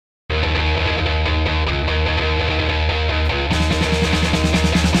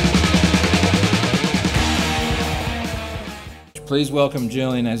Please welcome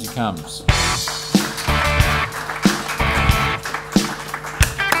Julian as he comes.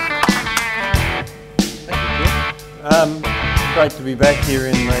 Thank you, Tim. Great to be back here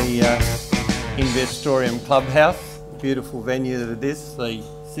in the Investorium Clubhouse, beautiful venue that it is, the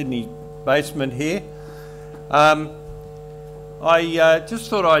Sydney basement here. I just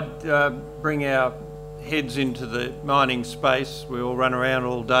thought I'd bring our heads into the mining space. We all run around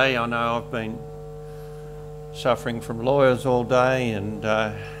all day. I know I've been suffering from lawyers all day, and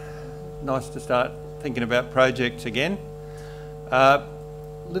nice to start thinking about projects again.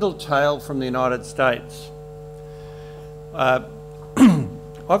 Little tale from the United States.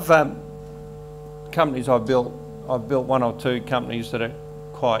 Companies I've built one or two companies that are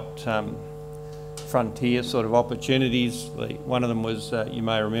quite frontier sort of opportunities. One of them was, you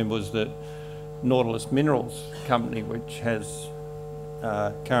may remember, was the Nautilus Minerals company, which has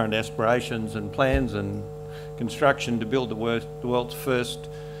current aspirations and plans and construction to build the world's first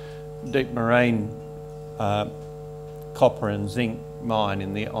deep marine copper and zinc mine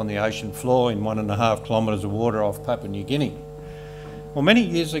on the ocean floor in 1.5 kilometres of water off Papua New Guinea. Well, many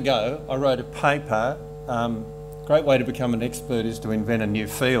years ago I wrote a paper. Great way to become an expert is to invent a new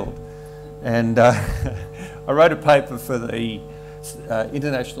field, and I wrote a paper for the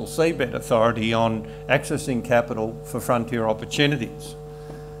International Seabed Authority on accessing capital for frontier opportunities.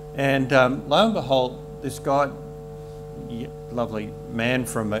 And lo and behold, this guy, lovely man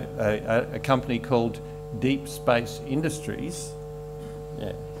from a company called Deep Space Industries,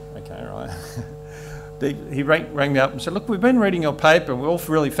 yeah, okay, right. He rang me up and said, look, we've been reading your paper and we're all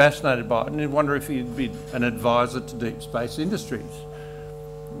really fascinated by it, and I wonder if you'd be an advisor to Deep Space Industries.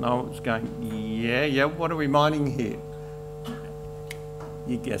 And I was going, yeah, what are we mining here?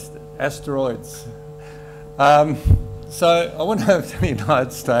 You guessed it, asteroids. So I went over to the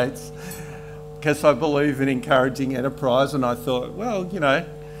United States because I believe in encouraging enterprise, and I thought, well, you know,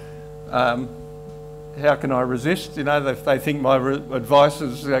 how can I resist? You know, if they think my advice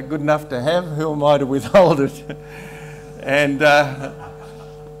is good enough to have, who am I to withhold it? And I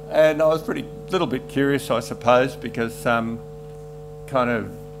was little bit curious, I suppose, because kind of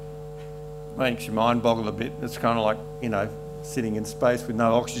makes your mind boggle a bit. It's kind of like, you know, sitting in space with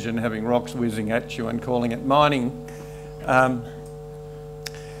no oxygen, having rocks whizzing at you and calling it mining.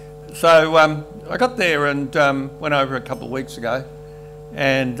 So I got there and went over a couple of weeks ago,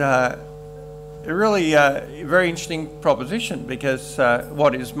 and a really very interesting proposition, because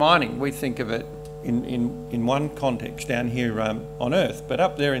what is mining? We think of it in one context down here on Earth, but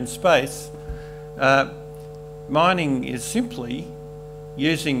up there in space, mining is simply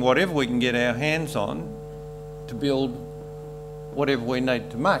using whatever we can get our hands on to build whatever we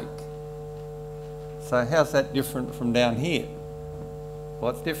need to make. So how's that different from down here?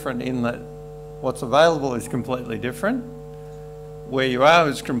 Well, it's different in that what's available is completely different, where you are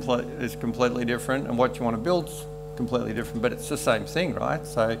is completely different, and what you want to build is completely different, but it's the same thing, right?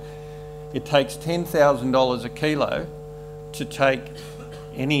 So it takes $10,000 a kilo to take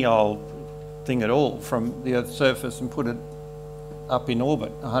any old thing at all from the Earth's surface and put it up in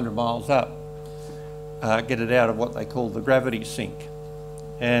orbit, 100 miles up, get it out of what they call the gravity sink.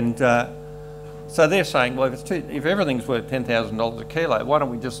 And so they're saying, well, if everything's worth $10,000 a kilo, why don't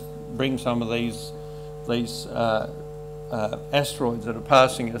we just bring some of these asteroids that are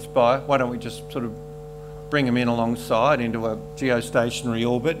passing us by, why don't we just sort of bring them in alongside into a geostationary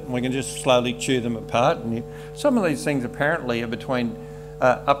orbit, and we can just slowly chew them apart. And some of these things apparently are between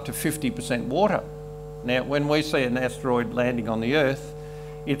up to 50% water. Now, when we see an asteroid landing on the Earth,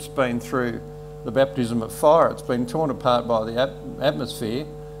 it's been through the baptism of fire. It's been torn apart by the atmosphere,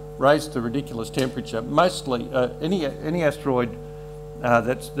 raised to ridiculous temperature. Mostly, any asteroid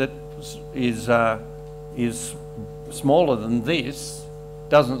that is smaller than this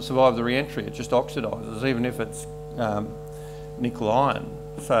doesn't survive the re-entry. It just oxidises, even if it's nickel iron.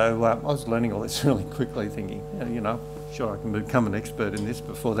 So I was learning all this really quickly, thinking, you know, sure I can become an expert in this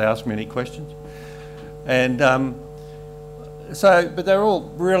before they ask me any questions. And but they're all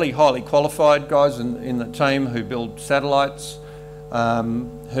really highly qualified guys in the team who build satellites.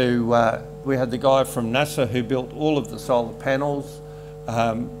 We had the guy from NASA who built all of the solar panels.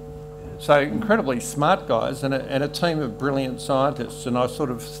 So incredibly smart guys, and a team of brilliant scientists. And I sort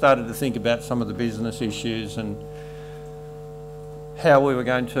of started to think about some of the business issues and how we were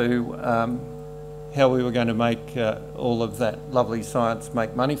going to make all of that lovely science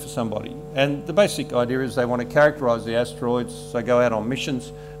make money for somebody. And the basic idea is they want to characterise the asteroids. They go out on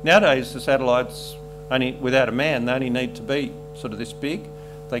missions. Nowadays, the satellites, only without a man, they only need to be sort of this big.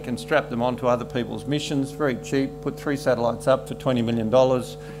 They can strap them onto other people's missions, very cheap, put 3 satellites up for $20 million.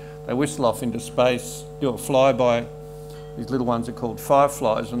 They whistle off into space, do a flyby These little ones are called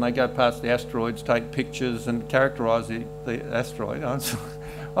fireflies, and they go past the asteroids, take pictures and characterise the asteroid. I was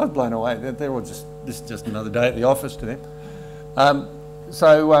blown away. They're all just, this is just another day at the office to them.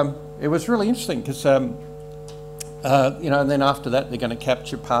 It was really interesting because, you know, and then after that they're going to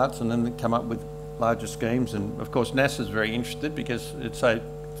capture parts and then they come up with larger schemes. And of course NASA's very interested because it's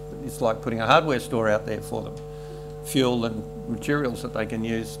like putting a hardware store out there for them. Fuel and materials that they can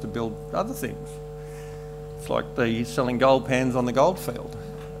use to build other things. It's like selling gold pans on the gold field.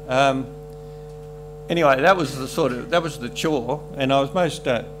 Anyway, that was the chore, and I was most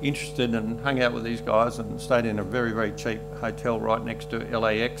interested and hung out with these guys and stayed in a very, very cheap hotel right next to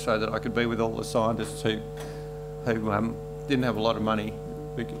LAX so that I could be with all the scientists who didn't have a lot of money,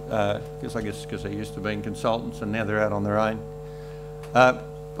 because I guess because they're used to being consultants and now they're out on their own. But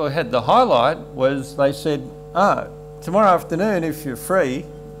I had the highlight was they said, tomorrow afternoon, if you're free,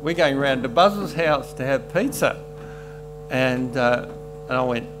 we're going round to Buzz's house to have pizza. And I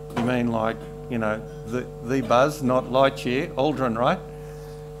went, you mean like, you know, the Buzz, not Lightyear, Aldrin, right?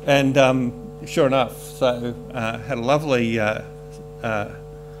 And sure enough, so had a lovely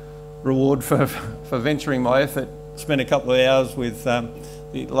reward for venturing my effort. Spent a couple of hours with the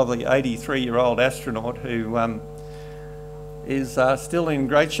lovely 83-year-old astronaut who is still in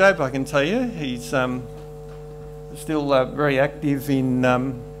great shape, I can tell you. He's still very active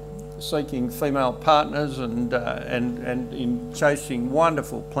in seeking female partners and in chasing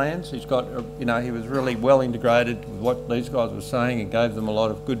wonderful plans. He's got, you know, he was really well integrated with what these guys were saying and gave them a lot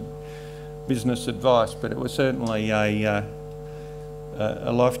of good business advice. But it was certainly a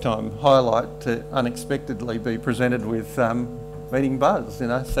lifetime highlight to unexpectedly be presented with meeting Buzz. You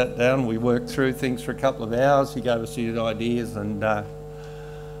know, sat down, we worked through things for a couple of hours. He gave us his ideas, and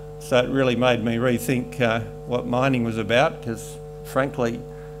so it really made me rethink what mining was about, because frankly,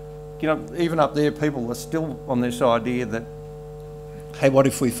 you know, even up there people are still on this idea that, hey, what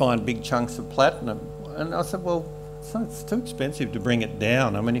if we find big chunks of platinum? And I said, well, it's too expensive to bring it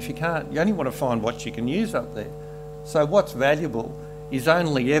down. I mean, if you can't, you only want to find what you can use up there. So what's valuable is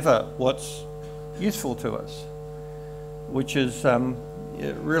only ever what's useful to us, which is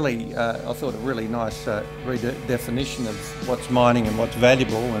really, I thought, a really nice redefinition of what's mining and what's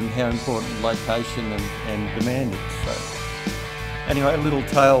valuable and how important location and demand is. So, anyway, a little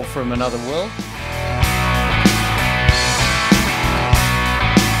tale from another world.